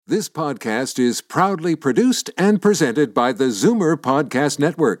This podcast is proudly produced and presented by the Zoomer Podcast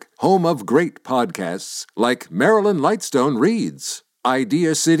Network, home of great podcasts like Marilyn Lightstone Reads,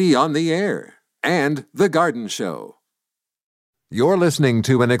 Idea City on the Air, and The Garden Show. You're listening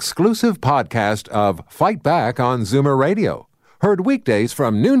to an exclusive podcast of Fight Back on Zoomer Radio, heard weekdays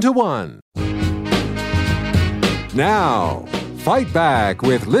from noon to 1. Now, Fight Back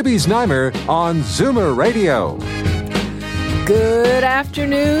with Libby Znaimer on Zoomer Radio. Good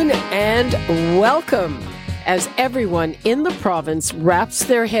afternoon and welcome. As everyone in the province wraps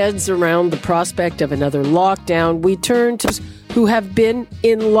their heads around the prospect of another lockdown, we turn to those who have been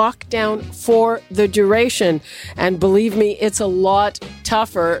in lockdown for the duration. And believe me, it's a lot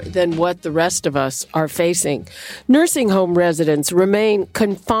tougher than what the rest of us are facing. Nursing home residents remain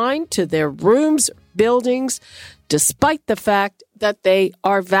confined to their rooms, buildings, despite the fact that they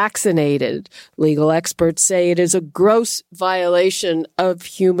are vaccinated. Legal experts say it is a gross violation of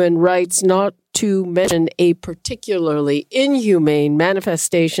human rights, not to mention a particularly inhumane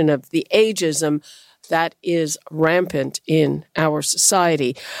manifestation of the ageism that is rampant in our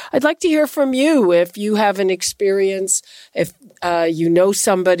society. I'd like to hear from you if you have an experience, if you know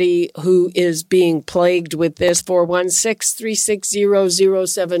somebody who is being plagued with this.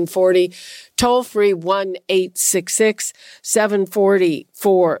 416-360-0740, toll free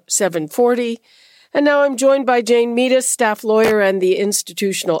 1-866-740-4740. And now I'm joined by Jane Meadus, staff lawyer and the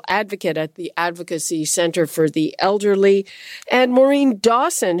institutional advocate at the Advocacy Center for the Elderly, and Maureen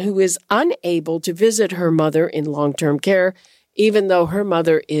Dawson, who is unable to visit her mother in long-term care, even though her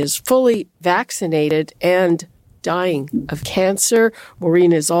mother is fully vaccinated and dying of cancer.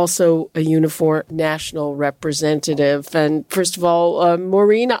 Maureen is also a Unifor national representative. And first of all,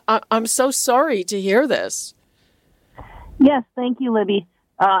 Maureen, I'm so sorry to hear this. Yes, thank you, Libby.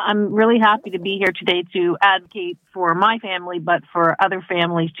 I'm really happy to be here today to advocate for my family, but for other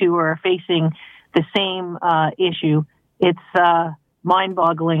families too who are facing the same issue. It's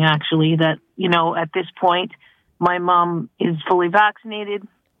mind-boggling, actually, that, at this point, my mom is fully vaccinated.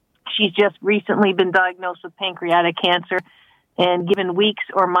 She's just recently been diagnosed with pancreatic cancer and given weeks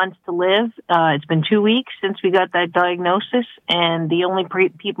or months to live. It's been 2 weeks since we got that diagnosis, and the only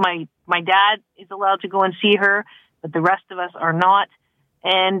people, my dad is allowed to go and see her, but the rest of us are not.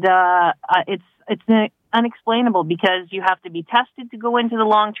 And it's unexplainable because you have to be tested to go into the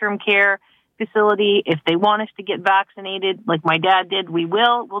long-term care facility. If they want us to get vaccinated, like my dad did, we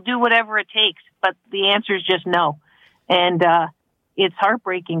will. We'll do whatever it takes. But the answer is just no. And it's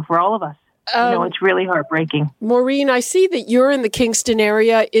heartbreaking for all of us. It's really heartbreaking. Maureen, I see that you're in the Kingston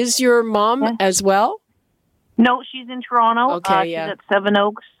area. Is your mom as well? No, she's in Toronto. Okay, she's at Seven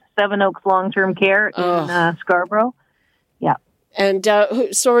Oaks Long-Term Care in Scarborough. Yeah. And,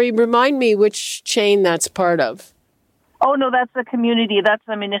 sorry, remind me which chain that's part of. Oh, no, that's a community. That's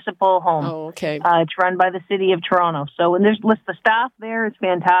a municipal home. Oh, okay. It's run by the city of Toronto. So, and the staff there is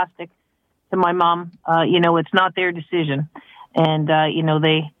fantastic to my mom. It's not their decision. And,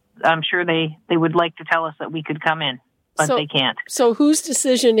 I'm sure they would like to tell us that we could come in, but they can't. So whose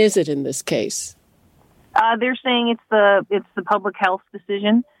decision is it in this case? They're saying it's the public health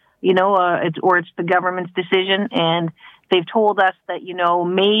decision, it's the government's decision. And they've told us that,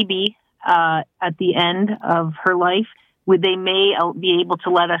 maybe at the end of her life, they may be able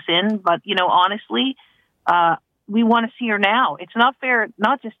to let us in. But, honestly, we want to see her now. It's not fair,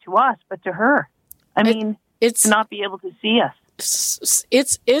 not just to us, but to her. It's to not be able to see us.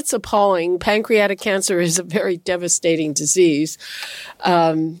 It's appalling. Pancreatic cancer is a very devastating disease,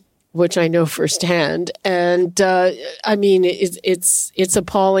 which I know firsthand. And, it's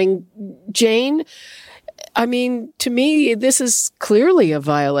appalling. Jane, to me, this is clearly a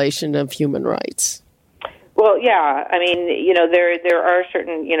violation of human rights. Well, yeah. There are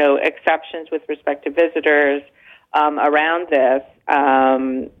certain, exceptions with respect to visitors around this.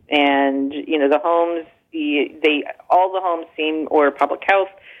 And, the homes, all the homes seem, or public health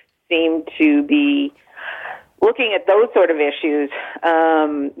seem to be looking at those sort of issues.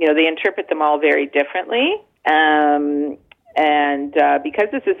 They interpret them all very differently. And because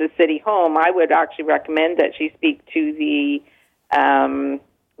this is a city home, I would actually recommend that she speak to the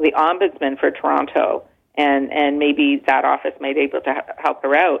Ombudsman for Toronto, and maybe that office might be able to help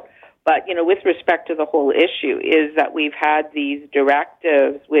her out. But, with respect to the whole issue is that we've had these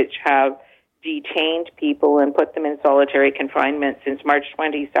directives which have detained people and put them in solitary confinement since March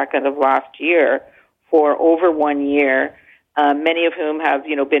 22nd of last year for over 1 year, many of whom have,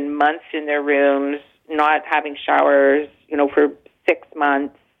 been months in their rooms, not having showers, for 6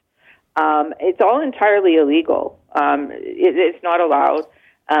 months. It's all entirely illegal. It's not allowed.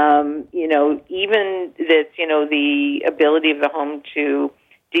 Even this, the ability of the home to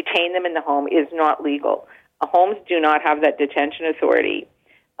detain them in the home is not legal. Homes do not have that detention authority.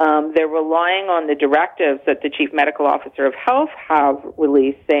 They're relying on the directives that the Chief Medical Officer of Health have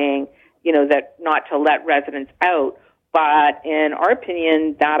released saying, that not to let residents out. But in our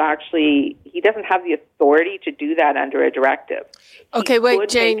opinion, that actually, he doesn't have the authority to do that under a directive. Okay, wait,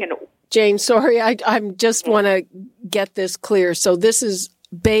 Jane, sorry, I just want to get this clear. So this is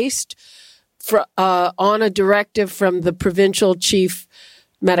based on a directive from the Provincial Chief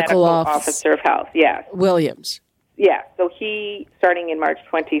Medical Officer of Health, yes. Williams. Yeah, so he, starting in March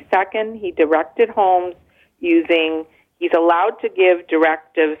 22nd, he directed homes he's allowed to give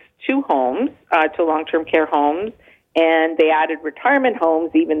directives to homes, to long-term care homes, and they added retirement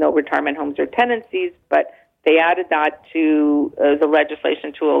homes, even though retirement homes are tenancies, but they added that to the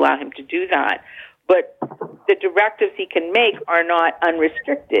legislation to allow him to do that. But the directives he can make are not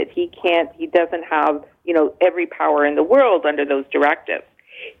unrestricted. He doesn't have, every power in the world under those directives.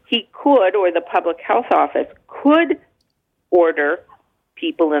 He could, or the Public Health Office could order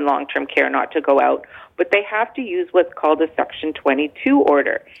people in long-term care not to go out, but they have to use what's called a Section 22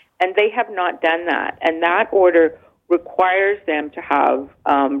 order, and they have not done that. And that order requires them to have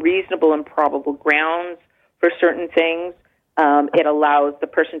reasonable and probable grounds for certain things. It allows the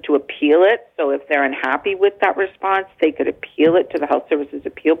person to appeal it, so if they're unhappy with that response, they could appeal it to the Health Services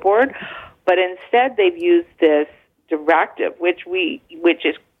Appeal Board. But instead, they've used this directive, which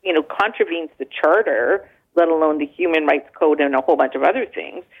is contravenes the Charter, let alone the Human Rights Code and a whole bunch of other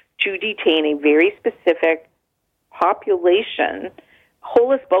things, to detain a very specific population,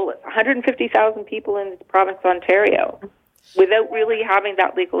 holus bolus, 150,000 people in the province of Ontario, without really having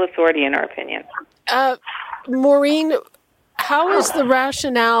that legal authority, in our opinion. Maureen, how is the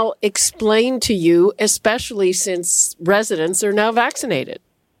rationale explained to you, especially since residents are now vaccinated?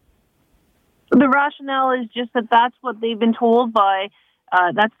 The rationale is just that that's what they've been told by,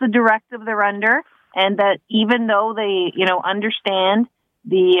 that's the directive they're under, and that even though they, understand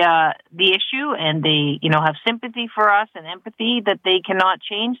the issue and they, have sympathy for us and empathy, that they cannot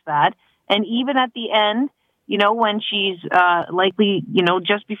change that. And even at the end, when she's likely,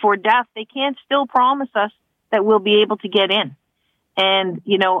 just before death, they can't still promise us that we'll be able to get in. And,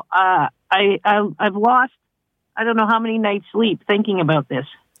 I've lost, I don't know how many nights sleep thinking about this.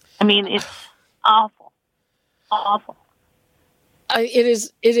 I mean, it's awful. It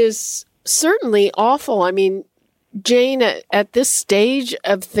is certainly awful. I mean, Jane, at this stage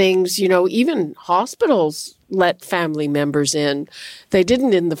of things, even hospitals let family members in. They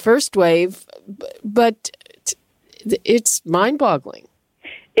didn't in the first wave, but it's mind-boggling.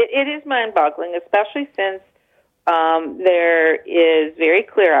 It is mind-boggling, especially since there is very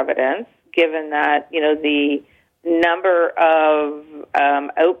clear evidence, given that, the number of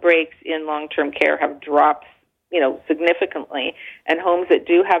outbreaks in long-term care have dropped, significantly, and homes that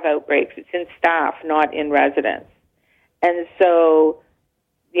do have outbreaks, it's in staff, not in residents. And so,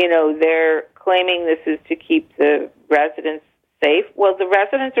 they're claiming this is to keep the residents safe. Well, the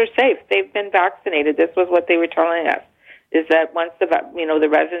residents are safe. They've been vaccinated. This was what they were telling us, is that once the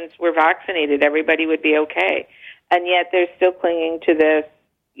residents were vaccinated, everybody would be okay. And yet they're still clinging to this,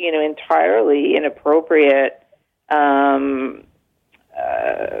 entirely inappropriate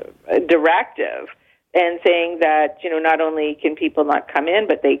directive, and saying that, not only can people not come in,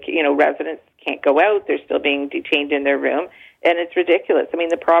 but they, residents can't go out. They're still being detained in their room. And it's ridiculous. I mean,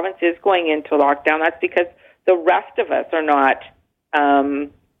 the province is going into lockdown. That's because the rest of us are not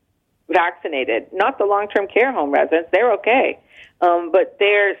vaccinated. Not the long-term care home residents. They're okay. But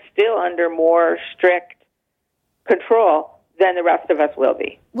they're still under more strict control than the rest of us will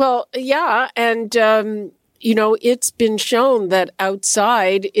be. Well, yeah. And, it's been shown that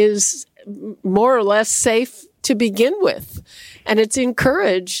outside is more or less safe to begin with. And it's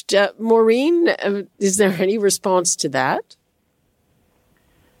encouraged. Maureen, is there any response to that?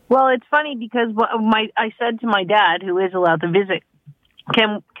 Well, it's funny because I said to my dad, who is allowed to visit,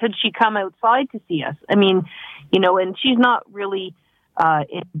 could she come outside to see us? I mean, and she's not really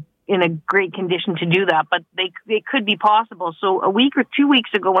in a great condition to do that, but they could be possible. So a week or 2 weeks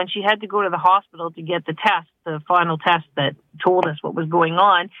ago, when she had to go to the hospital to get the final test that told us what was going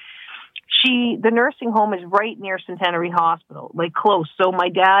on, the nursing home is right near Centenary Hospital, like close. So my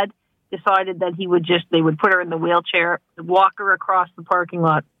dad decided that they would put her in the wheelchair, walk her across the parking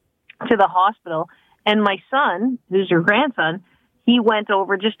lot to the hospital. And my son, who's her grandson, he went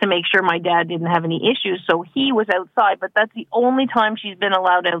over just to make sure my dad didn't have any issues. So he was outside, but that's the only time she's been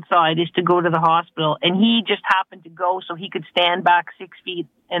allowed outside, is to go to the hospital. And he just happened to go so he could stand back 6 feet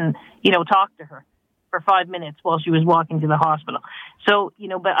and, talk to her for 5 minutes while she was walking to the hospital. So,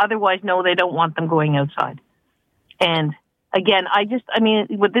 but otherwise, no, they don't want them going outside. And again,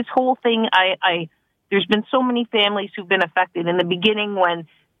 with this whole thing, there's been so many families who've been affected. In the beginning, when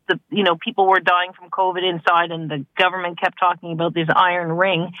people were dying from COVID inside, and the government kept talking about this iron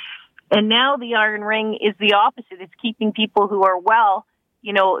ring, and now the iron ring is the opposite. It's keeping people who are well,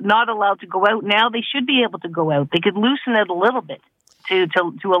 not allowed to go out. Now they should be able to go out. They could loosen it a little bit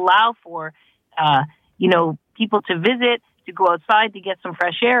to allow for, people to visit, to go outside, to get some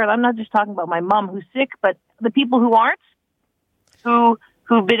fresh air. And I'm not just talking about my mom who's sick, but the people who aren't,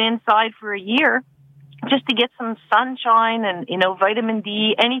 who've been inside for a year, just to get some sunshine and, vitamin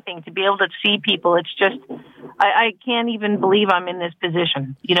D, anything, to be able to see people. It's just, I can't even believe I'm in this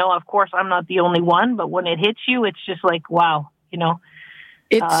position. Of course, I'm not the only one, but when it hits you, it's just like, wow,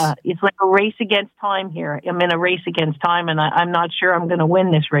 it's like a race against time here. I'm in a race against time, and I'm not sure I'm going to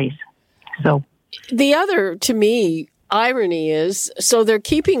win this race. So the other, to me, irony is, so they're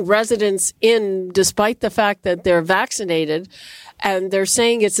keeping residents in despite the fact that they're vaccinated, and they're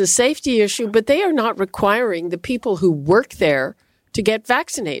saying it's a safety issue, but they are not requiring the people who work there to get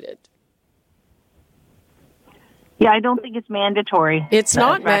vaccinated. Yeah, I don't think it's mandatory. It's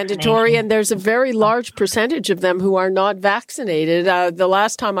not mandatory, and there's a very large percentage of them who are not vaccinated. The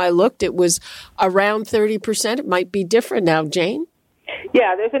last time I looked, it was around 30%. It might be different now, Jane.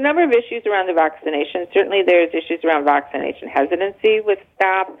 Yeah, there's a number of issues around the vaccination. Certainly there's issues around vaccination hesitancy with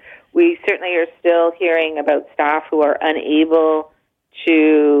staff. We certainly are still hearing about staff who are unable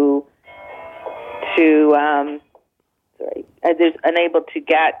to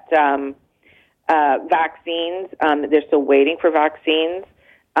get vaccines. They're still waiting for vaccines.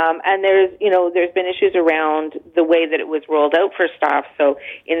 And there's been issues around the way that it was rolled out for staff. So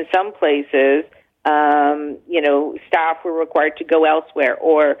in some places, staff were required to go elsewhere,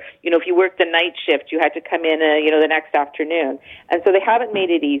 or, if you worked the night shift, you had to come in, the next afternoon. And so they haven't made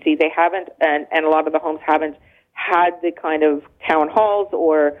it easy. They haven't, and a lot of the homes haven't had the kind of town halls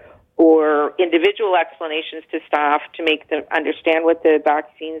or individual explanations to staff to make them understand what the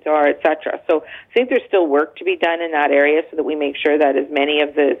vaccines are, et cetera. So I think there's still work to be done in that area so that we make sure that as many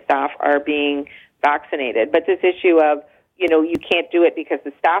of the staff are being vaccinated. But this issue of, you can't do it because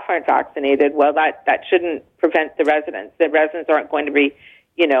the staff aren't vaccinated, well, that shouldn't prevent the residents. The residents aren't going to be,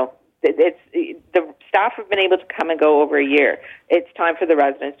 the staff have been able to come and go over a year. It's time for the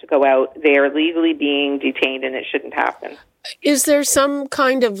residents to go out. They are legally being detained, and it shouldn't happen. Is there some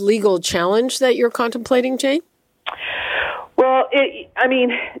kind of legal challenge that you're contemplating, Jane? Well,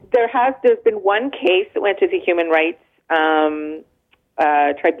 there's been one case that went to the Human Rights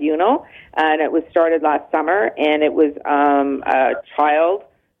Tribunal, and it was started last summer, and it was a child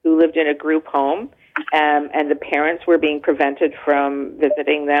who lived in a group home, and the parents were being prevented from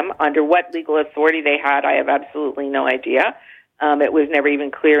visiting them. Under what legal authority they had, I have absolutely no idea. It was never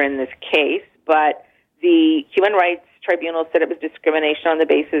even clear in this case, but the Human Rights Tribunal said it was discrimination on the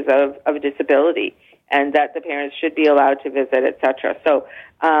basis of disability, and that the parents should be allowed to visit, et cetera. So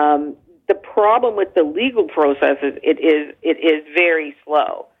the problem with the legal process is it is very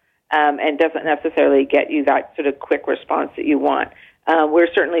slow and doesn't necessarily get you that sort of quick response that you want.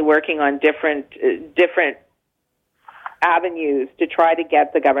 We're certainly working on different avenues to try to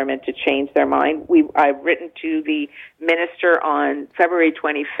get the government to change their mind. I've written to the minister on February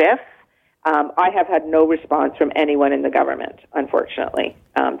 25th. I have had no response from anyone in the government, unfortunately.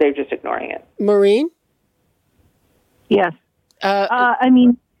 They're just ignoring it. Maureen? Yes.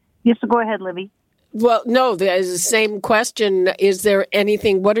 Yes, so go ahead, Libby. Well, no, there's the same question. Is there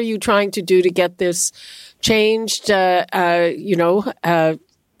anything, what are you trying to do to get this changed? You're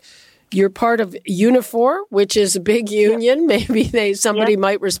part of Unifor, which is a big union. Yeah. Maybe somebody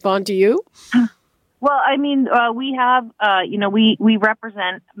might respond to you. Well, we have, we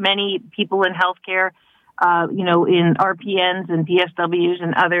represent many people in healthcare, in RPNs and PSWs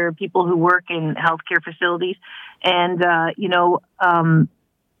and other people who work in healthcare facilities. And,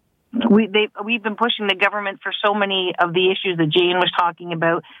 we've been pushing the government for so many of the issues that Jane was talking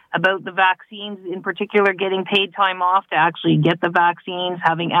about the vaccines, in particular, getting paid time off to actually get the vaccines,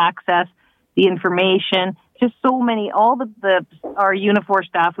 having access, the information, just so many, all our Unifor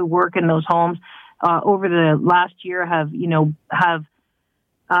staff who work in those homes, over the last year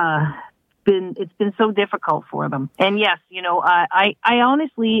it's been so difficult for them. And yes, I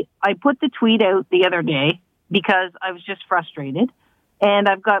honestly, I put the tweet out the other day because I was just frustrated. And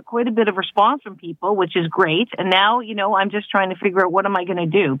I've got quite a bit of response from people, which is great. And now, I'm just trying to figure out what am I going to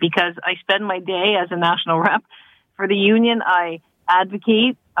do, because I spend my day as a national rep for the union. I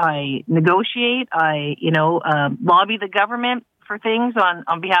advocate, I negotiate, I, lobby the government for things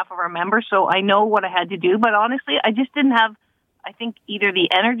on behalf of our members. So I know what I had to do. But honestly, I just didn't have, I think, either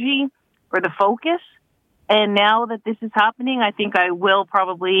the energy or the focus. And now that this is happening, I think I will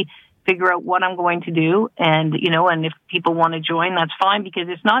probably figure out what I'm going to do. And, and if people want to join, that's fine, because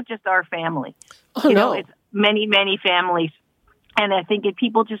it's not just our family. It's many, many families. And I think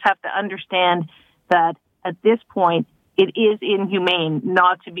people just have to understand that at this point, it is inhumane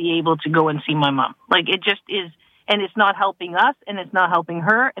not to be able to go and see my mom. Like, it just is. And it's not helping us, and it's not helping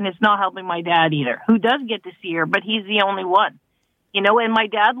her, and it's not helping my dad either, who does get to see her, but he's the only one. And my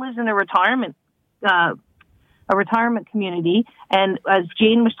dad lives in a retirement community, and as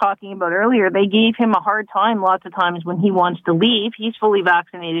Jane was talking about earlier, they gave him a hard time lots of times when he wants to leave. He's fully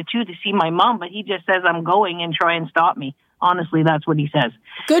vaccinated too, to see my mom, but he just says, I'm going, and try and stop me. Honestly, that's what he says.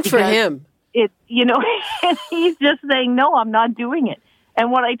 Good for him. And he's just saying, no, I'm not doing it. And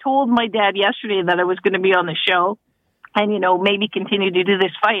what I told my dad yesterday, that I was going to be on the show and, maybe continue to do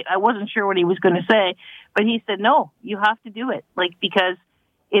this fight, I wasn't sure what he was going to say, but he said, no, you have to do it. Like, because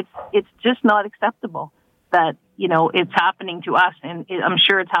it's just not acceptable that, it's happening to us. And I'm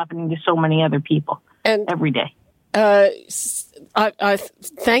sure it's happening to so many other people every day. I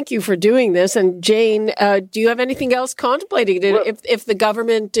thank you for doing this. And Jane, do you have anything else contemplated? If the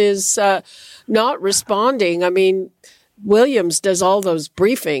government is not responding, I mean, Williams does all those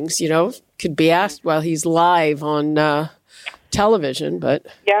briefings, could be asked while he's live on television, but...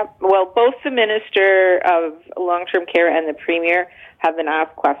 Yeah, well, both the Minister of Long-Term Care and the Premier have been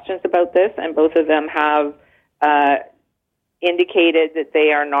asked questions about this, and both of them have indicated that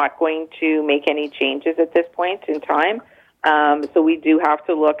they are not going to make any changes at this point in time. So we do have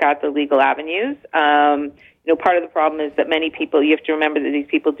to look at the legal avenues. Part of the problem is that many people, you have to remember that these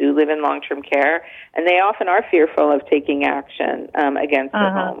people do live in long-term care, and they often are fearful of taking action against the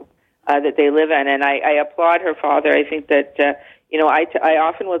home that they live in. And I applaud her father. I think that, I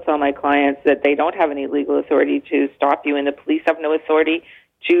often will tell my clients that they don't have any legal authority to stop you, and the police have no authority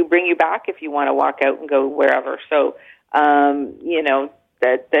to bring you back if you want to walk out and go wherever. So,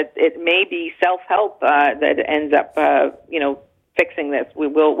 that it may be self-help that ends up, fixing this.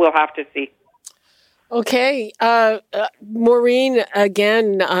 We'll have to see. Okay. Maureen,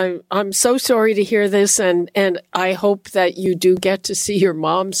 again, I'm so sorry to hear this, and I hope that you do get to see your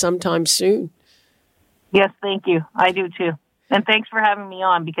mom sometime soon. Yes, thank you. I do too. And thanks for having me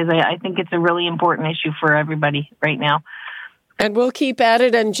on, because I think it's a really important issue for everybody right now. And we'll keep at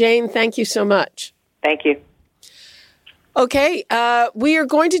it. And Jane, thank you so much. Thank you. Okay, we are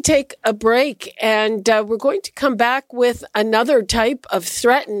going to take a break, and we're going to come back with another type of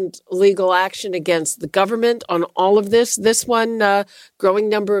threatened legal action against the government on all of this. This one, growing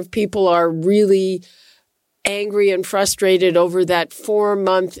number of people are really angry and frustrated over that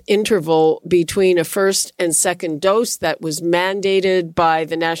 4-month interval between a first and second dose that was mandated by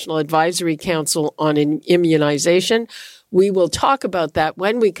the National Advisory Council on Immunization. We will talk about that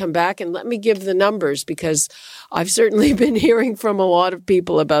when we come back, and let me give the numbers, because I've certainly been hearing from a lot of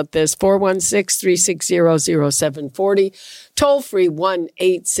people about this. 416-360-0740, toll free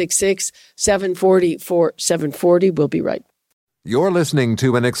 1-866-740-4740. We'll be right back. You're listening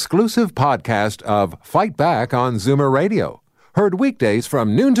to an exclusive podcast of Fight Back on Zoomer Radio. Heard weekdays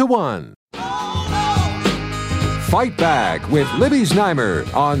from noon to 1. Fight Back with Libby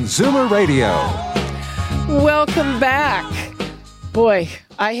Znaimer on Zoomer Radio. Welcome back. Boy,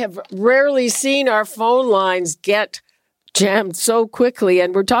 I have rarely seen our phone lines get jammed so quickly.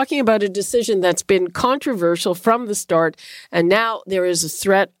 And we're talking about a decision that's been controversial from the start. And now there is a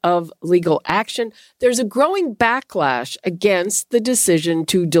threat of legal action. There's a growing backlash against the decision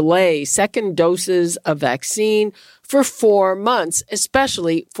to delay second doses of vaccine for 4 months,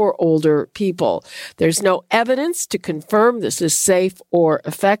 especially for older people. There's no evidence to confirm this is safe or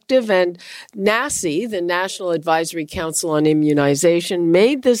effective. And NACI, the National Advisory Council on Immunization,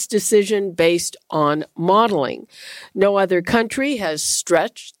 made this decision based on modeling. No other country has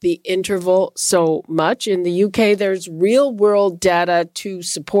stretched the interval so much. In the UK, there's real-world data to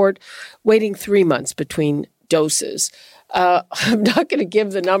support waiting 3 months between doses. I'm not going to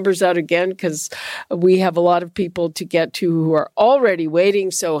give the numbers out again because we have a lot of people to get to who are already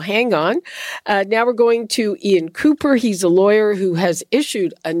waiting, so hang on. Now we're going to Ian Cooper. He's a lawyer who has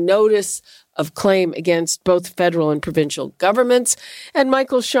issued a notice of claim against both federal and provincial governments. And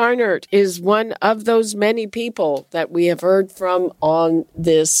Michael Scharnert is one of those many people that we have heard from on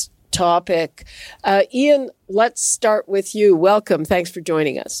this topic. Ian, let's start with you. Welcome. Thanks for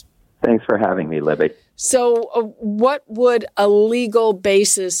joining us. Thanks for having me, Libby. So what would a legal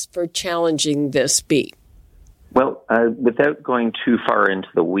basis for challenging this be? Well, without going too far into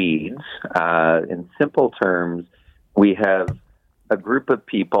the weeds, in simple terms, we have a group of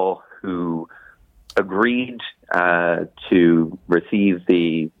people who agreed to receive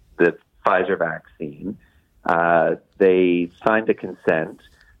the Pfizer vaccine, They signed a consent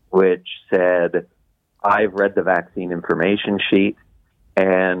which said, I've read the vaccine information sheet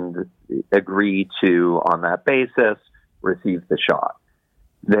and agree to, on that basis, receive the shot.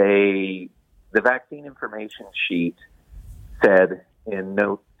 The vaccine information sheet said in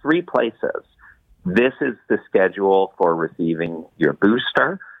note 3 places, this is the schedule for receiving your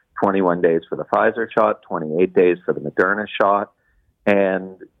booster, 21 days for the Pfizer shot, 28 days for the Moderna shot,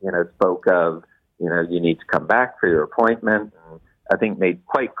 and, spoke of, you need to come back for your appointment. And I think made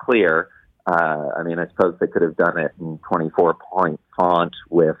quite clear, I suppose they could have done it in 24-point font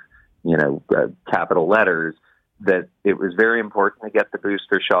with, capital letters, that it was very important to get the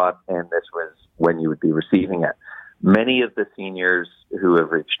booster shot, and this was when you would be receiving it. Many of the seniors who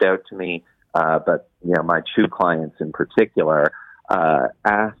have reached out to me, but my 2 clients in particular,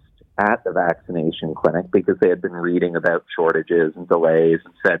 asked at the vaccination clinic, because they had been reading about shortages and delays,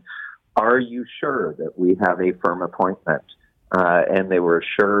 and said, are you sure that we have a firm appointment? And they were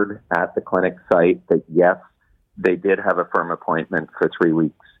assured at the clinic site that, yes, they did have a firm appointment for 3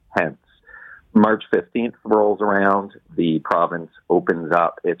 weeks hence. March 15th rolls around, the province opens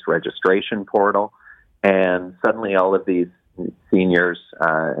up its registration portal, and suddenly all of these seniors,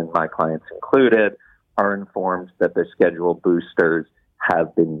 and my clients included, are informed that their scheduled boosters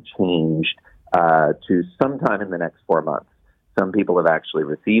have been changed to sometime in the next 4 months. Some people have actually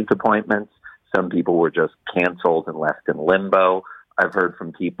received appointments. Some people were just canceled and left in limbo. I've heard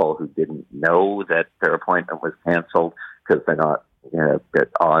from people who didn't know that their appointment was canceled because they're not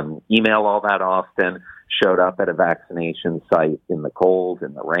on email all that often, showed up at a vaccination site in the cold,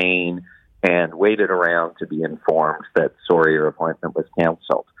 in the rain, and waited around to be informed that, sorry, your appointment was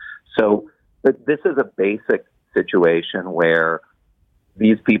canceled. So this is a basic situation where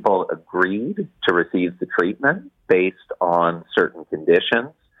these people agreed to receive the treatment based on certain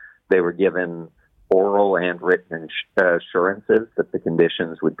conditions. They were given oral and written assurances that the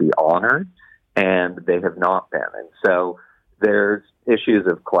conditions would be honored, and they have not been. And so there's issues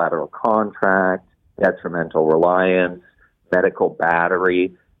of collateral contract, detrimental reliance, medical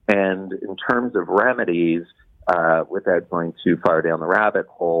battery, and in terms of remedies, without going too far down the rabbit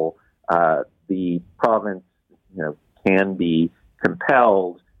hole, the province, can be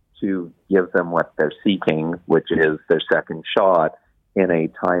compelled to give them what they're seeking, which is their second shot, in a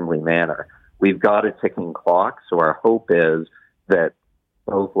timely manner. We've got a ticking clock, so our hope is that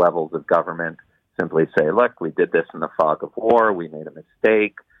both levels of government simply say, look, we did this in the fog of war, we made a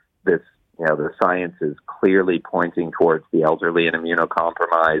mistake, this, the science is clearly pointing towards the elderly and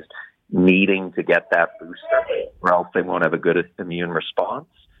immunocompromised needing to get that booster, or else they won't have a good immune response,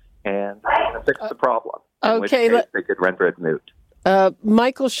 and fix the problem, in which case they could render it moot.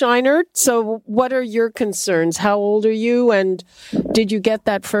 Michael Scheinert, so what are your concerns? How old are you, and did you get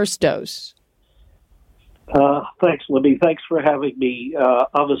that first dose? Thanks, Libby. Thanks for having me.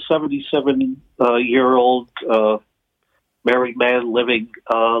 I'm a 77-year-old married man living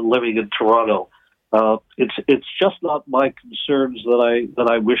in Toronto. It's just not my concerns that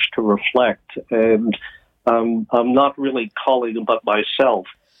I wish to reflect, and I'm not really calling about myself.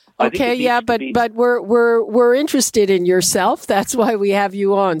 Okay, yeah, but we're interested in yourself. That's why we have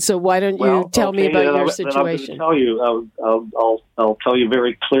you on. So why don't you tell me about your situation? Then I'm going to tell you. I'll tell you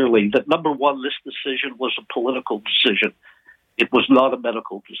very clearly that, number one, this decision was a political decision. It was not a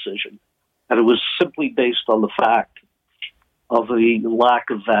medical decision, and it was simply based on the fact of the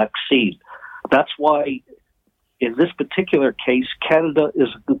lack of vaccine. That's why, in this particular case, Canada is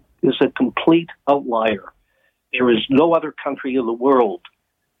a complete outlier. There is no other country in the world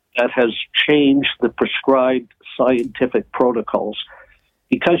that has changed the prescribed scientific protocols.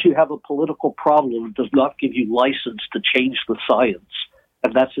 Because you have a political problem, it does not give you license to change the science.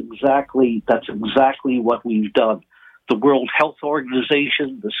 And that's exactly what we've done. The World Health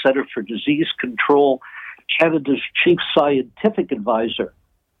Organization, the Center for Disease Control, Canada's chief scientific advisor,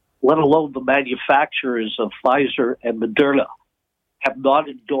 let alone the manufacturers of Pfizer and Moderna, have not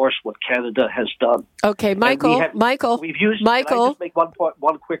endorsed what Canada has done. Okay, Michael. Can I just make one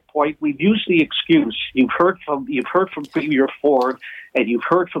quick point? We've used the excuse. You've heard from Premier Ford, and you've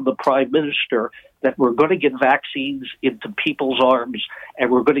heard from the Prime Minister that we're going to get vaccines into people's arms,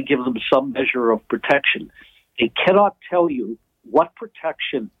 and we're going to give them some measure of protection. They cannot tell you what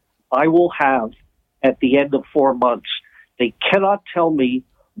protection I will have at the end of 4 months. They cannot tell me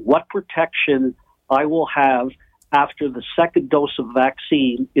what protection I will have after the second dose of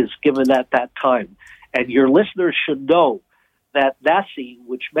vaccine is given at that time. And your listeners should know that NACI,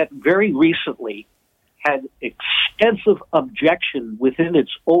 which met very recently, had extensive objection within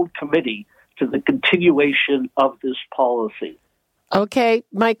its own committee to the continuation of this policy. Okay,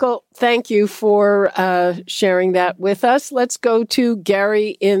 Michael, thank you for sharing that with us. Let's go to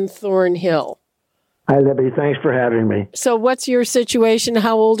Gary in Thornhill. Hi, Libby. Thanks for having me. So what's your situation?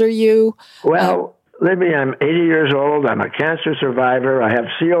 How old are you? Well, Libby, I'm 80 years old. I'm a cancer survivor. I have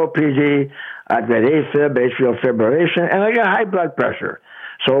COPD. I've got AFib, atrial fibrillation, and I got high blood pressure.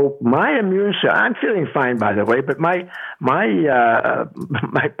 So my immune system, I'm feeling fine, by the way, but my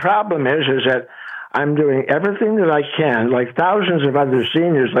problem is that I'm doing everything that I can, like thousands of other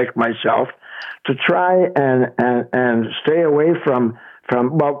seniors like myself, to try and stay away from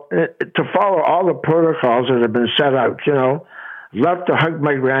to follow all the protocols that have been set out. You know, love to hug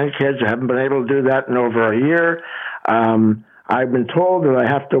my grandkids. I haven't been able to do that in over a year. I've been told that I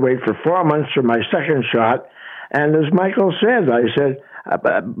have to wait for 4 months for my second shot. And as Michael said, my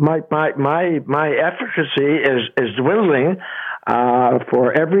efficacy is dwindling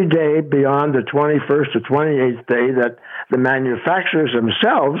for every day beyond the 21st or 28th day that the manufacturers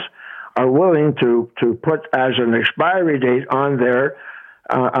themselves are willing to put as an expiry date on their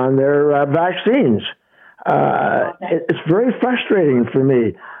vaccines. It's very frustrating for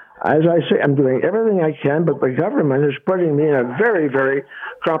me. As I say, I'm doing everything I can, but the government is putting me in a very, very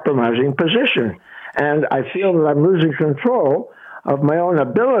compromising position. And I feel that I'm losing control of my own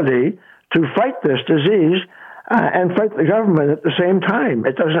ability to fight this disease and fight the government at the same time.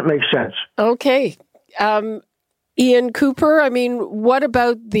 It doesn't make sense. Okay. Ian Cooper, I mean, what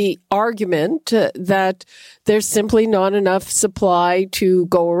about the argument that there's simply not enough supply to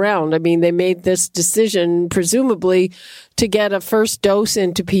go around? I mean, they made this decision, presumably, to get a first dose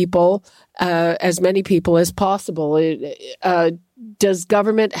into people, as many people as possible. Does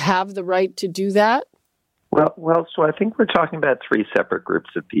government have the right to do that? Well, so I think we're talking about three separate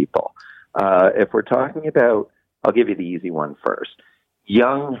groups of people. If we're talking about, I'll give you the easy one first.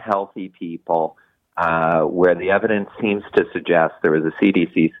 Young, healthy people, where the evidence seems to suggest there was a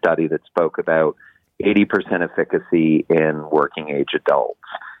CDC study that spoke about 80% efficacy in working age adults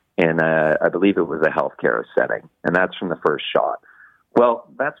in, I believe it was a healthcare setting, and that's from the first shot. Well,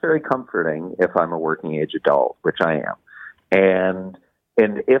 that's very comforting if I'm a working age adult, which I am. And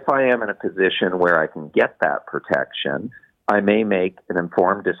if I am in a position where I can get that protection, I may make an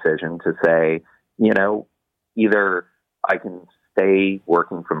informed decision to say, you know, either I can stay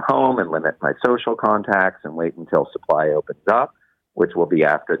working from home and limit my social contacts and wait until supply opens up, which will be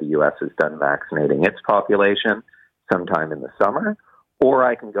after the U.S. is done vaccinating its population sometime in the summer, or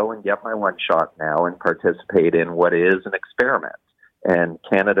I can go and get my one shot now and participate in what is an experiment. And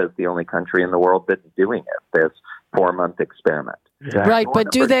Canada is the only country in the world that's doing it, this 4-month experiment. Exactly. Right,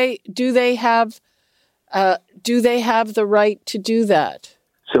 but do they have the right to do that?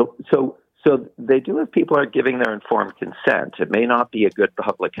 So they do if people are giving their informed consent. It may not be a good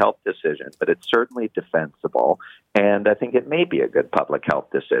public health decision, but it's certainly defensible, and I think it may be a good public health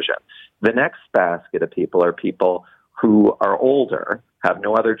decision. The next basket of people are people who are older, have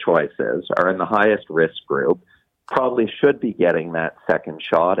no other choices, are in the highest risk group, probably should be getting that second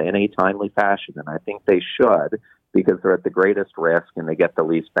shot in a timely fashion, and I think they should because they're at the greatest risk and they get the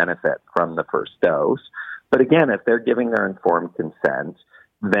least benefit from the first dose. But again, if they're giving their informed consent,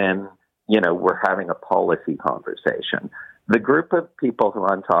 then you know, we're having a policy conversation. The group of people who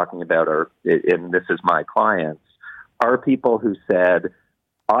I'm talking about are, and this is my clients, are people who said,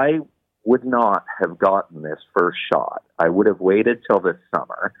 I would not have gotten this first shot. I would have waited till this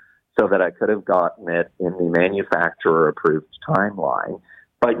summer so that I could have gotten it in the manufacturer-approved timeline.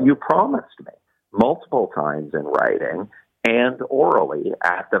 But you promised me multiple times in writing and orally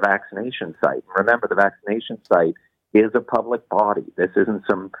at the vaccination site. Remember, the vaccination site is a public body. This isn't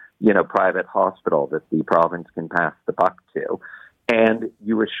some, private hospital that the province can pass the buck to. And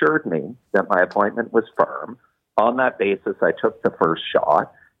you assured me that my appointment was firm. On that basis, I took the first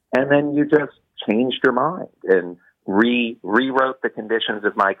shot, and then you just changed your mind and rewrote the conditions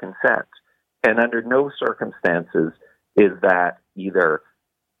of my consent. And under no circumstances is that either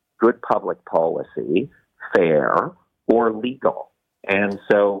good public policy, fair, or legal. And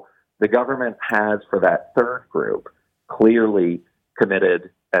so the government has, for that third group, clearly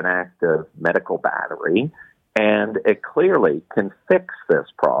committed an act of medical battery, and it clearly can fix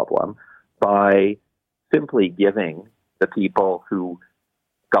this problem by simply giving the people who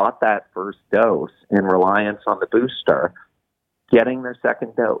got that first dose in reliance on the booster getting their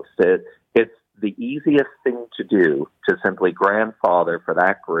second dose. It's the easiest thing to do to simply grandfather for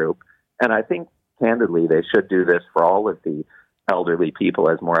that group, and I think, candidly, they should do this for all of the elderly people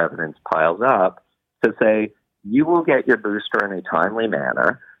as more evidence piles up, to say, you will get your booster in a timely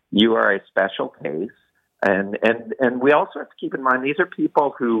manner. You are a special case. And we also have to keep in mind, these are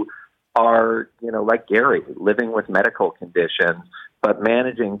people who are, like Gary, living with medical conditions, but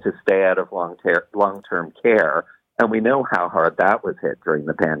managing to stay out of long-term care. And we know how hard that was hit during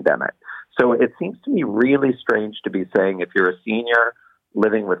the pandemic. So it seems to me really strange to be saying if you're a senior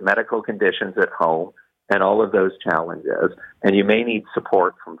living with medical conditions at home and all of those challenges, and you may need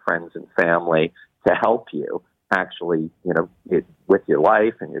support from friends and family to help you actually, with your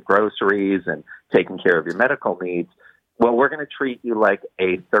life and your groceries and taking care of your medical needs, well, we're going to treat you like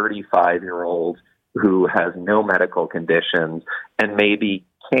a 35-year-old who has no medical conditions and maybe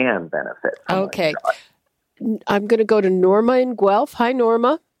can benefit from Okay. I'm going to go to Norma in Guelph. Hi,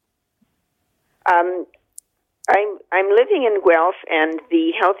 Norma. I'm living in Guelph, and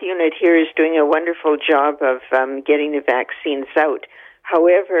the health unit here is doing a wonderful job of getting the vaccines out.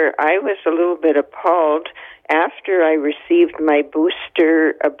 However, I was a little bit appalled after I received my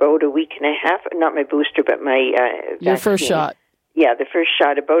booster about a week and a half, not my booster, but my Your vaccine. first shot. Yeah, the first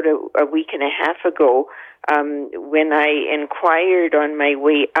shot about a week and a half ago, when I inquired on my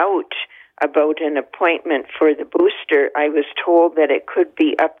way out about an appointment for the booster, I was told that it could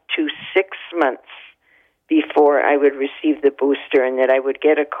be up to 6 months before I would receive the booster, and that I would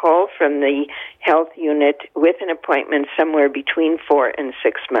get a call from the health unit with an appointment somewhere between 4 and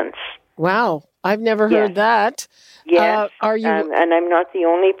 6 months. Wow, I've never heard that. Yes, are you? And I'm not the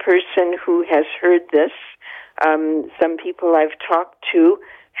only person who has heard this. Some people I've talked to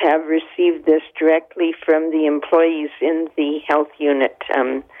have received this directly from the employees in the health unit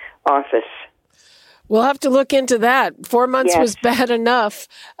office. We'll have to look into that. 4 months was bad enough.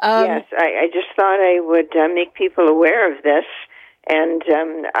 Yes, I just thought I would make people aware of this, and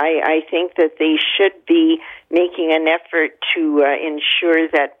I think that they should be making an effort to ensure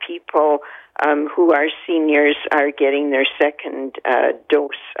that people who are seniors are getting their second dose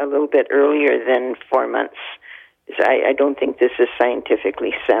a little bit earlier than 4 months. I don't think this is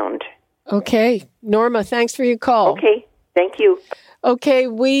scientifically sound. Okay. Norma, thanks for your call. Okay, thank you. Okay,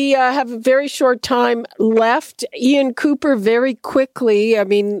 we have a very short time left. Ian Cooper, very quickly, I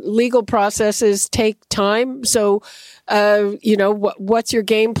mean, legal processes take time. So, what's your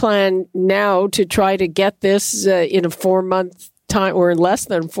game plan now to try to get this in a 4 month time or in less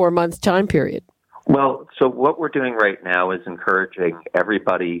than 4 month time period? Well, so what we're doing right now is encouraging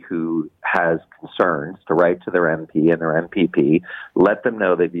everybody who has concerns to write to their MP and their MPP, let them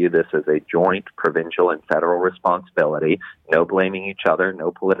know they view this as a joint provincial and federal responsibility. No blaming each other,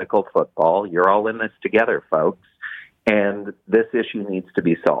 no political football. You're all in this together, folks. And this issue needs to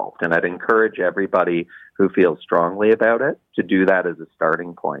be solved. And I'd encourage everybody who feels strongly about it to do that as a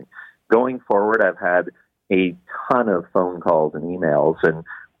starting point. Going forward, I've had a ton of phone calls and emails, and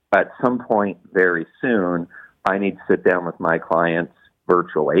at some point very soon, I need to sit down with my clients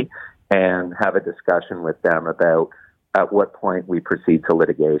virtually and have a discussion with them about at what point we proceed to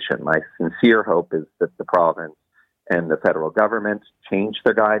litigation. My sincere hope is that the province and the federal government change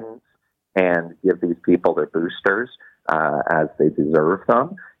their guidance and give these people their boosters as they deserve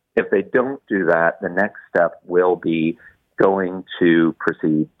them. If they don't do that, the next step will be going to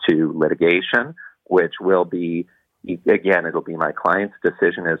proceed to litigation, which will be, again, it'll be my client's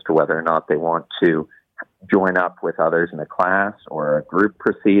decision as to whether or not they want to join up with others in a class or a group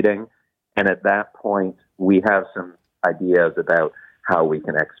proceeding. And at that point, we have some ideas about how we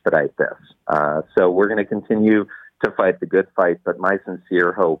can expedite this. So we're going to continue to fight the good fight, but my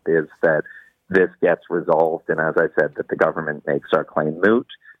sincere hope is that this gets resolved, and as I said, that the government makes our claim moot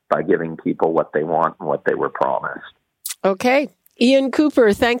by giving people what they want and what they were promised. Okay. Ian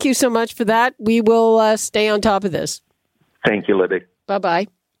Cooper, thank you so much for that. We will stay on top of this. Thank you, Libby. Bye-bye.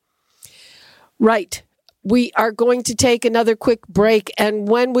 Right. We are going to take another quick break. And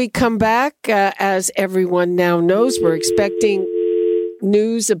when we come back, as everyone now knows, we're expecting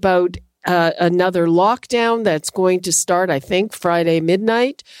news about another lockdown that's going to start, I think, Friday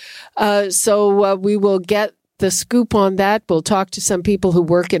midnight. So we will get the scoop on that. We'll talk to some people who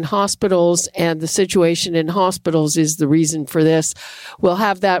work in hospitals, and the situation in hospitals is the reason for this. We'll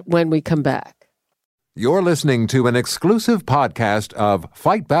have that when we come back. You're listening to an exclusive podcast of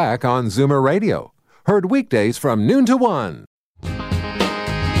Fight Back on Zoomer Radio. Heard weekdays from noon to 1.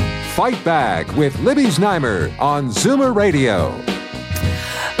 Fight Back with Libby Znaimer on Zoomer Radio.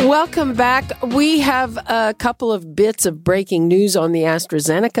 Welcome back. We have a couple of bits of breaking news on the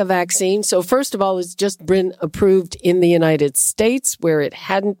AstraZeneca vaccine. So first of all, it's just been approved in the United States where it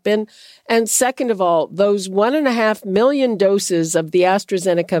hadn't been. And second of all, those 1.5 million doses of the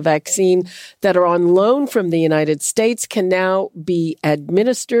AstraZeneca vaccine that are on loan from the United States can now be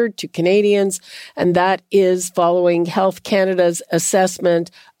administered to Canadians. And that is following Health Canada's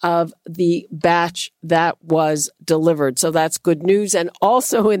assessment of the batch that was delivered. So that's good news. And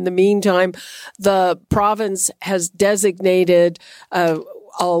also in the meantime, the province has designated a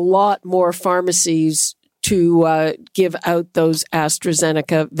lot more pharmacies to give out those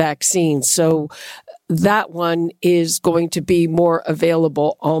AstraZeneca vaccines. So that one is going to be more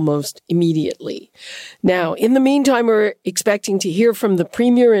available almost immediately. Now, in the meantime, we're expecting to hear from the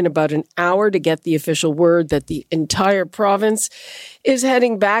Premier in about an hour to get the official word that the entire province is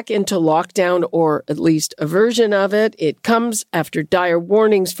heading back into lockdown, or at least a version of it. It comes after dire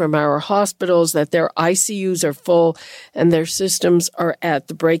warnings from our hospitals that their ICUs are full and their systems are at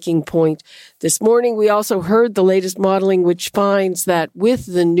the breaking point. This morning, we also heard the latest modeling, which finds that with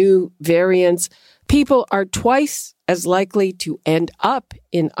the new variants, people are twice as likely to end up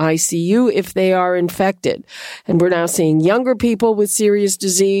in ICU if they are infected. And we're now seeing younger people with serious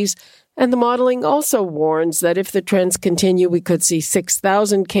disease. And the modeling also warns that if the trends continue, we could see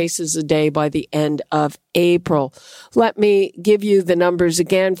 6,000 cases a day by the end of April. Let me give you the numbers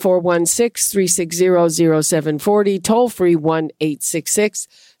again: 416-360-0740, toll free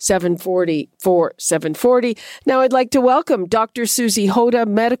 1-866-740-4740. Now I'd like to welcome Dr. Susie Hota,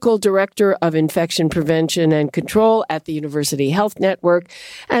 Medical Director of Infection Prevention and Control at the University Health Network,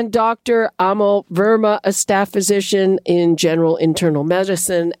 and Dr. Amal Verma, a staff physician in general internal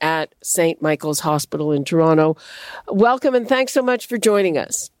medicine at St. Michael's Hospital in Toronto. Welcome, and thanks so much for joining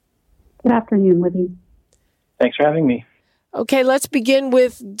us. Good afternoon, Libby. Thanks for having me. Okay, let's begin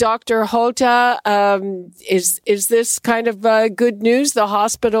with Dr. Hota. Is this kind of good news? The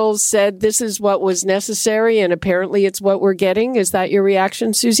hospitals said this is what was necessary, and apparently it's what we're getting. Is that your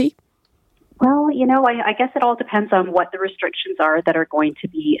reaction, Susie? Well, I guess it all depends on what the restrictions are that are going to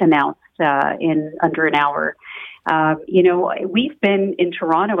be announced in under an hour. We've been in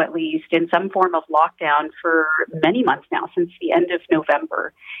Toronto, at least, in some form of lockdown for many months now, since the end of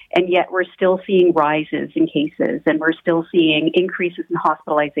November. And yet we're still seeing rises in cases, and we're still seeing increases in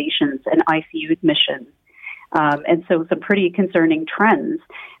hospitalizations and ICU admissions. And so some pretty concerning trends,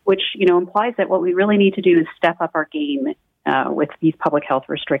 which, implies that what we really need to do is step up our game with these public health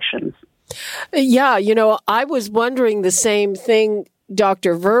restrictions. Yeah, I was wondering the same thing,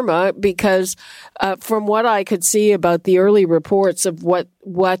 Dr. Verma, because from what I could see about the early reports of what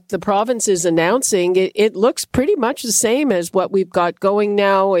the province is announcing, it looks pretty much the same as what we've got going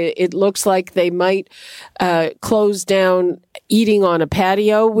now. It looks like they might close down eating on a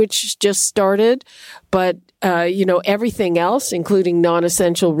patio, which just started. But, everything else, including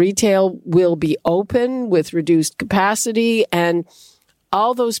non-essential retail, will be open with reduced capacity. And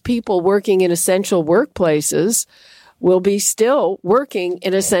all those people working in essential workplaces will be still working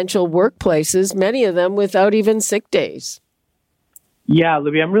in essential workplaces, many of them without even sick days. Yeah,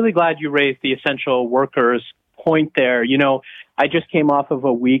 Libby, I'm really glad you raised the essential workers point there. I just came off of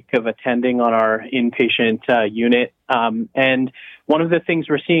a week of attending on our inpatient unit. And one of the things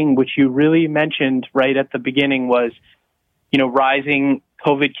we're seeing, which you really mentioned right at the beginning, was, rising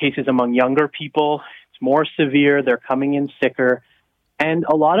COVID cases among younger people. It's more severe. They're coming in sicker. And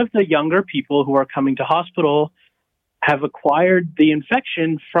a lot of the younger people who are coming to hospital have acquired the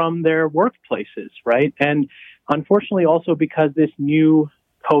infection from their workplaces, right? And unfortunately, also because this new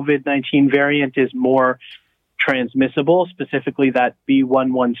COVID-19 variant is more transmissible, specifically that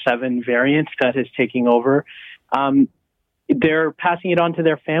B117 variant that is taking over, they're passing it on to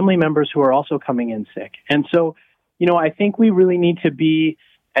their family members who are also coming in sick. And so, I think we really need to be,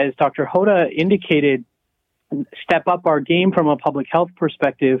 as Dr. Hota indicated, step up our game from a public health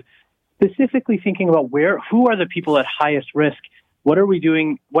perspective, specifically thinking about who are the people at highest risk? What are we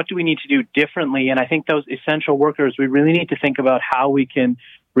doing? What do we need to do differently? And I think those essential workers, we really need to think about how we can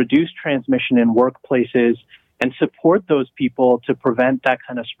reduce transmission in workplaces and support those people to prevent that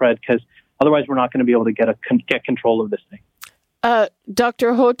kind of spread, because otherwise we're not going to be able to get control of this thing.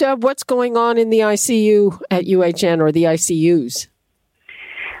 Dr. Hota, what's going on in the ICU at UHN, or the ICUs?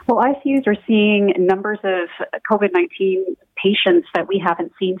 Well, ICUs are seeing numbers of COVID-19 patients that we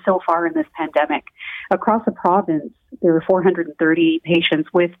haven't seen so far in this pandemic. Across the province, there are 430 patients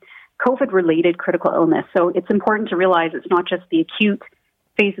with COVID-related critical illness. So it's important to realize it's not just the acute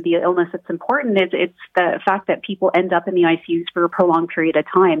phase of the illness that's important. It's the fact that people end up in the ICUs for a prolonged period of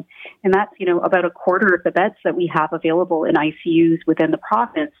time. And that's, about a quarter of the beds that we have available in ICUs within the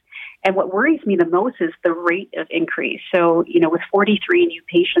province. And what worries me the most is the rate of increase. So, with 43 new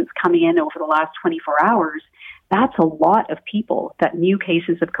patients coming in over the last 24 hours, that's a lot of people, that new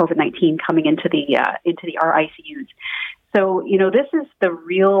cases of COVID-19 coming into our ICUs. So, this is the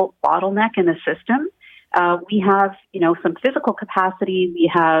real bottleneck in the system. We have, some physical capacity. We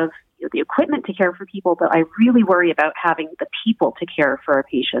have the equipment to care for people, but I really worry about having the people to care for our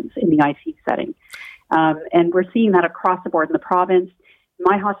patients in the ICU setting. And we're seeing that across the board in the province.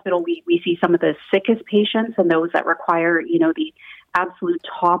 my hospital, we see some of the sickest patients and those that require, the absolute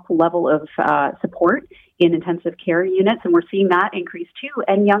top level of support in intensive care units. And we're seeing that increase too,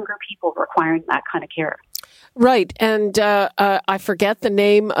 and younger people requiring that kind of care. Right. And I forget the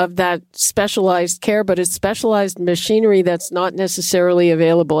name of that specialized care, but it's specialized machinery that's not necessarily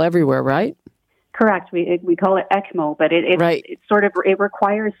available everywhere, right? Correct. We call it ECMO, but it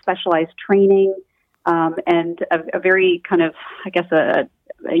requires specialized training and a very kind of,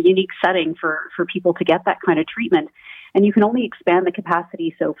 a unique setting for people to get that kind of treatment. And you can only expand the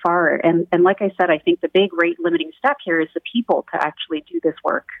capacity so far. And like I said, I think the big rate limiting step here is the people to actually do this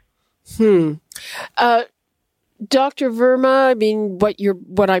work. Dr. Verma, I mean,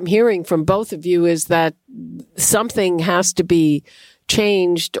 what I'm hearing from both of you is that something has to be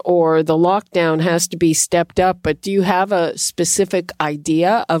changed or the lockdown has to be stepped up. But do you have a specific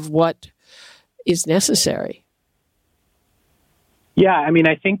idea of what is necessary? Yeah, I mean,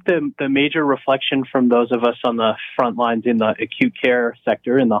 I think the major reflection from those of us on the front lines in the acute care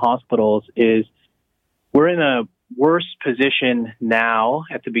sector in the hospitals is we're in a worse position now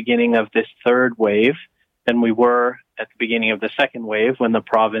at the beginning of this third wave than we were at the beginning of the second wave when the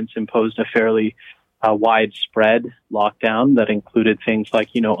province imposed a fairly widespread lockdown that included things like,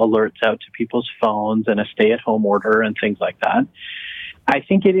 alerts out to people's phones and a stay-at-home order and things like that. I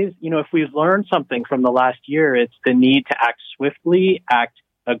think it is, if we've learned something from the last year, it's the need to act swiftly, act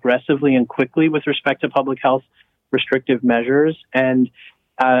aggressively and quickly with respect to public health restrictive measures. And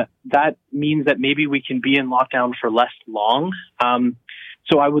that means that maybe we can be in lockdown for less long.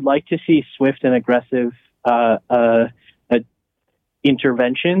 So I would like to see swift and aggressive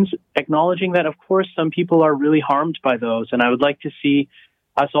interventions, acknowledging that, of course, some people are really harmed by those. And I would like to see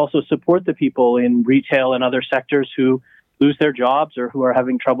us also support the people in retail and other sectors who lose their jobs or who are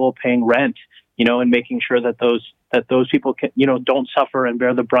having trouble paying rent, and making sure that those people can, don't suffer and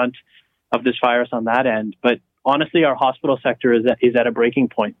bear the brunt of this virus on that end. But honestly, our hospital sector is at a breaking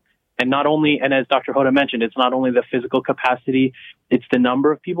point. And not only, and as Dr. Hoda mentioned, it's not only the physical capacity, it's the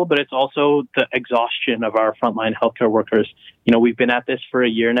number of people, but it's also the exhaustion of our frontline healthcare workers. We've been at this for a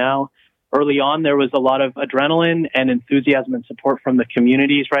year now. Early on, there was a lot of adrenaline and enthusiasm and support from the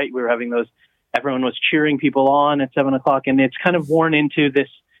communities, right? We were having everyone was cheering people on at 7:00, and it's kind of worn into this,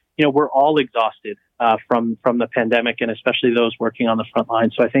 we're all exhausted from the pandemic, and especially those working on the front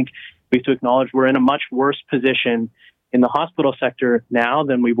line. So I think we have to acknowledge we're in a much worse position in the hospital sector now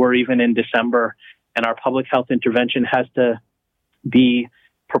than we were even in December. And our public health intervention has to be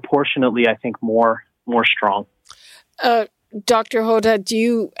proportionately, I think, more strong. Dr. Hoda, do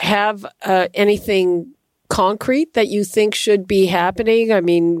you have anything concrete that you think should be happening? I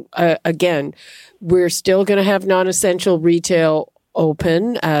mean, again, we're still going to have non-essential retail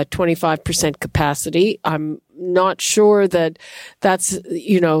open, 25% capacity. I'm not sure that that's,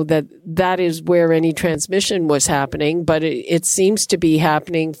 that is where any transmission was happening, but it seems to be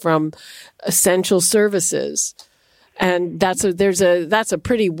happening from essential services. And that's a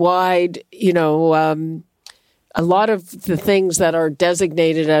pretty wide, a lot of the things that are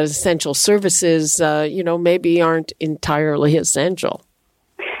designated as essential services, maybe aren't entirely essential.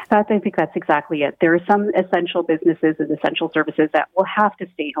 I think that's exactly it. There are some essential businesses and essential services that will have to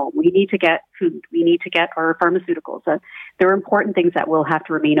stay home. We need to get food. We need to get our pharmaceuticals. There are important things that will have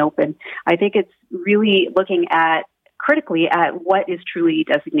to remain open. I think it's really looking critically at what is truly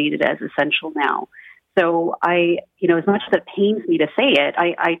designated as essential now. So as much as it pains me to say it,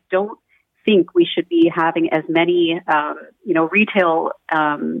 I don't think we should be having as many, retail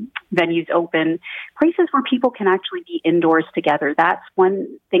venues open, places where people can actually be indoors together. That's one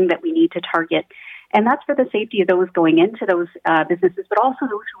thing that we need to target. And that's for the safety of those going into those businesses, but also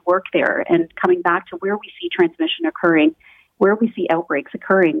those who work there. And coming back to where we see transmission occurring, where we see outbreaks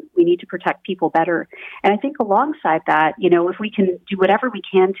occurring, we need to protect people better. And I think alongside that, if we can do whatever we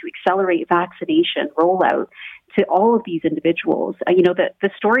can to accelerate vaccination rollout to all of these individuals, the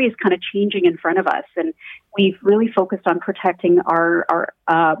story is kind of changing in front of us. And we've really focused on protecting our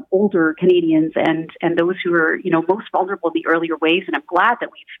older Canadians and those who are, most vulnerable in the earlier waves. And I'm glad that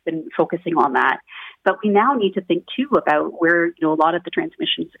we've been focusing on that. But we now need to think, too, about where, a lot of the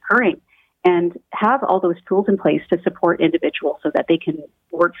transmission is occurring and have all those tools in place to support individuals so that they can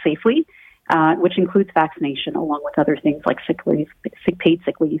work safely, which includes vaccination, along with other things like paid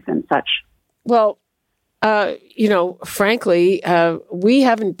sick leave and such. Well, frankly, we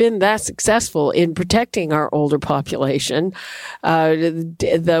haven't been that successful in protecting our older population.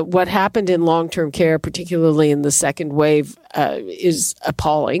 What happened in long-term care, particularly in the second wave, is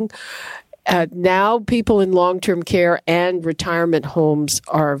appalling. Now people in long-term care and retirement homes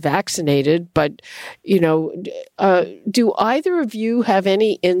are vaccinated, but, do either of you have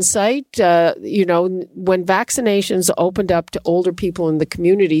any insight? When vaccinations opened up to older people in the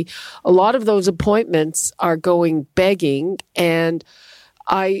community, a lot of those appointments are going begging, and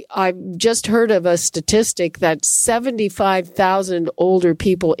I've just heard of a statistic that 75,000 older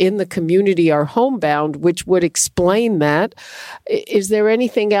people in the community are homebound, which would explain that. Is there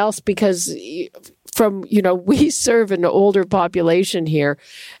anything else? Because we serve an older population here,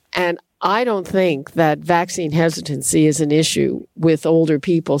 and I don't think that vaccine hesitancy is an issue with older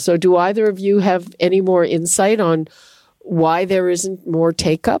people. So do either of you have any more insight on why there isn't more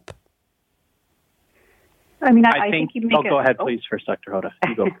take-up? I mean, I think you make go ahead, please, first, Dr. Hoda.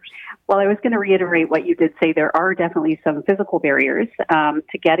 You go first. Well, I was going to reiterate what you did say. There are definitely some physical barriers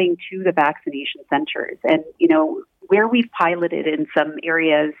to getting to the vaccination centers. And, where we've piloted in some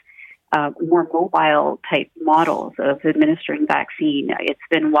areas more mobile type models of administering vaccine, it's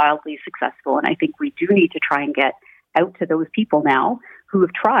been wildly successful. And I think we do need to try and get out to those people now who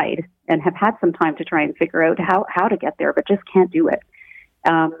have tried and have had some time to try and figure out how to get there, but just can't do it.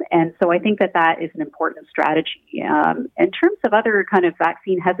 And so I think that is an important strategy. In terms of other kind of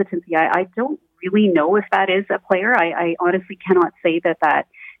vaccine hesitancy, I don't really know if that is a player. I honestly cannot say that,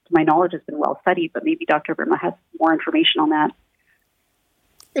 to my knowledge, has been well studied, but maybe Dr. Verma has more information on that.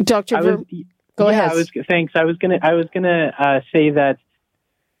 Dr. Verma, go ahead. Thanks. I was gonna say that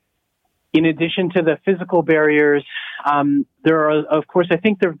in addition to the physical barriers, there are, of course, I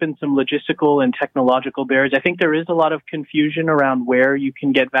think there have been some logistical and technological barriers. I think there is a lot of confusion around where you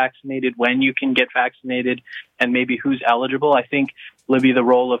can get vaccinated, when you can get vaccinated, and maybe who's eligible. I think, Libby, the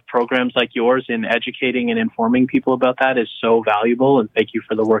role of programs like yours in educating and informing people about that is so valuable, and thank you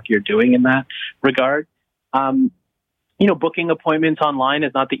for the work you're doing in that regard. Booking appointments online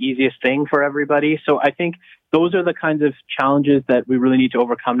is not the easiest thing for everybody. So I think those are the kinds of challenges that we really need to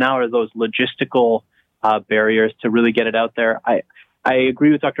overcome now, are those logistical barriers to really get it out there. I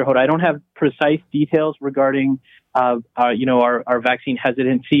agree with Dr. Hoda. I don't have precise details regarding, our vaccine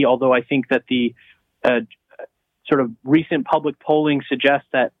hesitancy, although I think that the sort of recent public polling suggests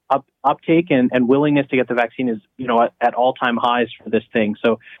that uptake and willingness to get the vaccine is, at all-time highs for this thing.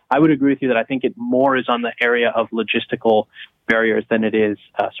 So I would agree with you that I think it more is on the area of logistical barriers than it is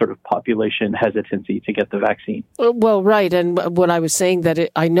sort of population hesitancy to get the vaccine. Well, right. And what I was saying that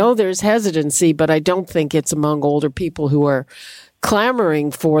I know there's hesitancy, but I don't think it's among older people who are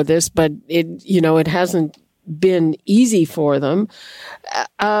clamoring for this, but it hasn't been easy for them.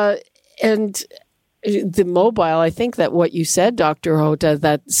 And the mobile, I think that what you said, Dr. Hoda,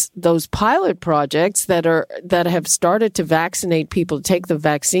 that those pilot projects that have started to vaccinate people, to take the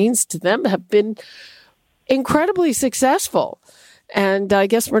vaccines to them, have been incredibly successful. And I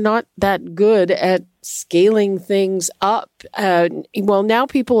guess we're not that good at scaling things up. Now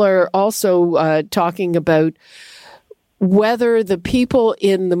people are also talking about whether the people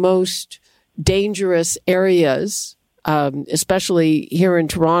in the most dangerous areas, especially here in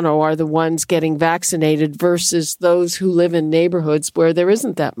Toronto, are the ones getting vaccinated versus those who live in neighborhoods where there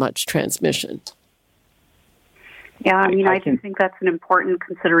isn't that much transmission. Yeah, I do think that's an important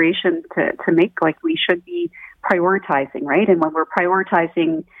consideration to make. Like, we should be prioritizing, right? And when we're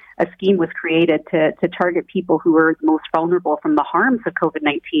prioritizing, a scheme was created to target people who are most vulnerable from the harms of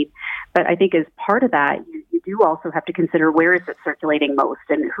COVID-19. But I think as part of that, you do also have to consider where is it circulating most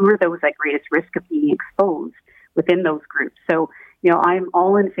and who are those at greatest risk of being exposed within those groups. So, I'm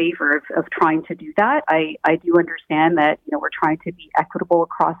all in favor of trying to do that. I do understand that, we're trying to be equitable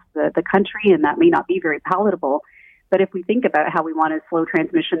across the country, and that may not be very palatable. But if we think about how we want to slow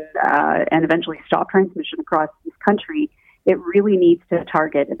transmission and eventually stop transmission across this country, it really needs to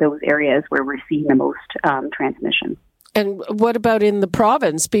target those areas where we're seeing the most transmission. And what about in the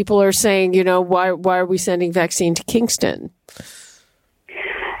province? People are saying, why are we sending vaccine to Kingston?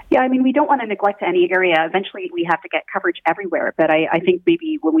 Yeah, we don't want to neglect any area. Eventually, we have to get coverage everywhere. But I think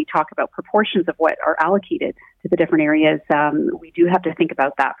maybe when we talk about proportions of what are allocated to the different areas, we do have to think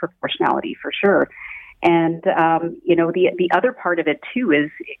about that proportionality for sure. And, the other part of it, too, is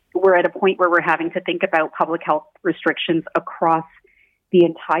we're at a point where we're having to think about public health restrictions across the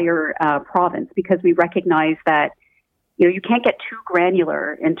entire province, because we recognize that, you can't get too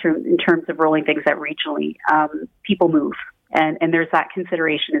granular in terms of rolling things out regionally. People move. And there's that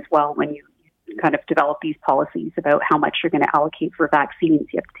consideration as well when you kind of develop these policies about how much you're going to allocate for vaccines.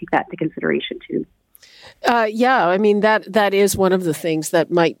 You have to take that into consideration, too. That is one of the things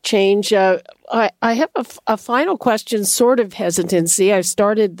that might change. I have a final question, sort of hesitancy. I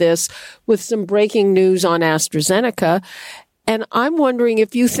started this with some breaking news on AstraZeneca, And I'm wondering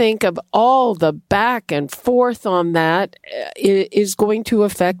if you think of all the back and forth on that is going to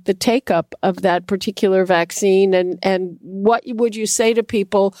affect the take-up of that particular vaccine. And what would you say to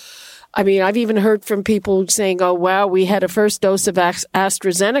people? I mean, I've even heard from people saying, oh, wow, we had a first dose of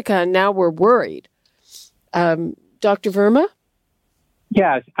AstraZeneca and now we're worried. Dr. Verma?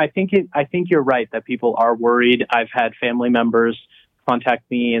 Yeah, I think you're right that people are worried. I've had family members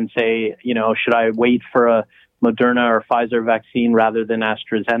contact me and say, should I wait for a Moderna or Pfizer vaccine rather than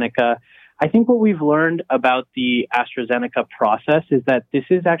AstraZeneca? I think what we've learned about the AstraZeneca process is that this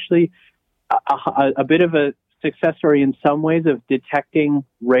is actually a bit of a success story in some ways of detecting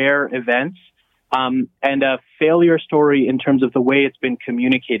rare events and a failure story in terms of the way it's been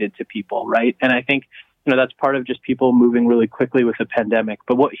communicated to people, right? And I think that's part of just people moving really quickly with the pandemic.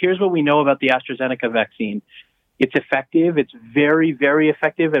 But here's what we know about the AstraZeneca vaccine. It's effective. It's very, very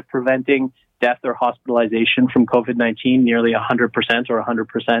effective at preventing death or hospitalization from COVID-19, nearly 100% or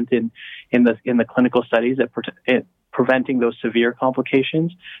 100% in the clinical studies at preventing those severe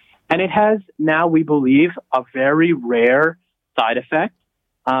complications. And it has now, we believe, a very rare side effect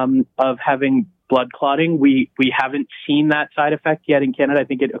of having blood clotting. We haven't seen that side effect yet in Canada. I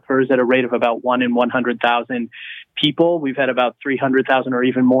think it occurs at a rate of about 1 in 100,000 people. We've had about 300,000 or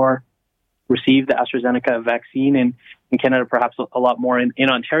even more receive the AstraZeneca vaccine in Canada, perhaps a lot more in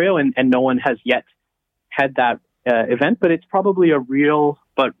Ontario, and no one has yet had that event, but it's probably a real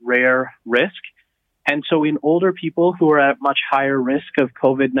but rare risk. And so in older people who are at much higher risk of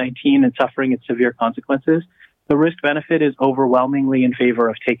COVID-19 and suffering its severe consequences, the risk-benefit is overwhelmingly in favor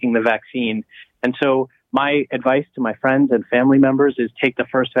of taking the vaccine. And so my advice to my friends and family members is take the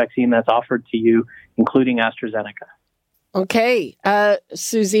first vaccine that's offered to you, including AstraZeneca. Okay.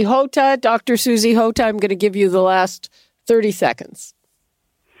 Susie Hota, Dr. Susie Hota, I'm going to give you the last 30 seconds.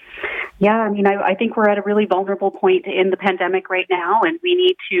 Yeah, I mean, I think we're at a really vulnerable point in the pandemic right now, and we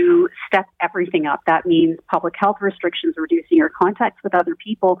need to step everything up. That means public health restrictions, reducing your contacts with other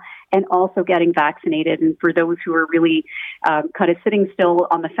people, and also getting vaccinated. And for those who are really kind of sitting still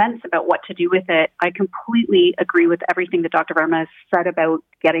on the fence about what to do with it, I completely agree with everything that Dr. Verma said about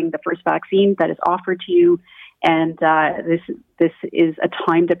getting the first vaccine that is offered to you. And this is a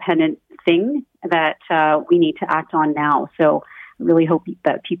time-dependent thing that we need to act on now. So I really hope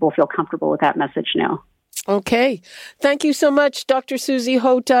that people feel comfortable with that message now. Okay. Thank you so much, Dr. Susie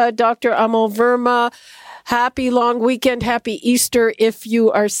Hota, Dr. Amal Verma. Happy long weekend. Happy Easter if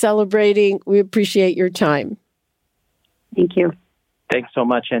you are celebrating. We appreciate your time. Thank you. Thanks so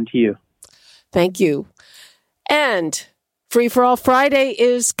much, and to you. Thank you. And Free for All Friday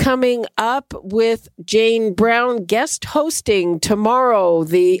is coming up with Jane Brown guest hosting tomorrow,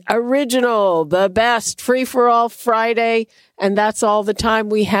 the original, the best Free for All Friday. And that's all the time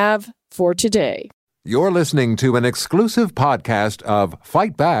we have for today. You're listening to an exclusive podcast of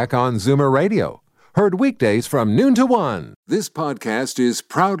Fight Back on Zoomer Radio. Heard weekdays from noon to 1. This podcast is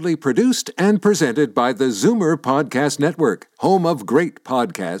proudly produced and presented by the Zoomer Podcast Network, home of great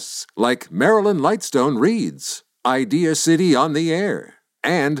podcasts like Marilyn Lightstone Reads, Idea City on the Air,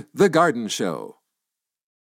 and The Garden Show.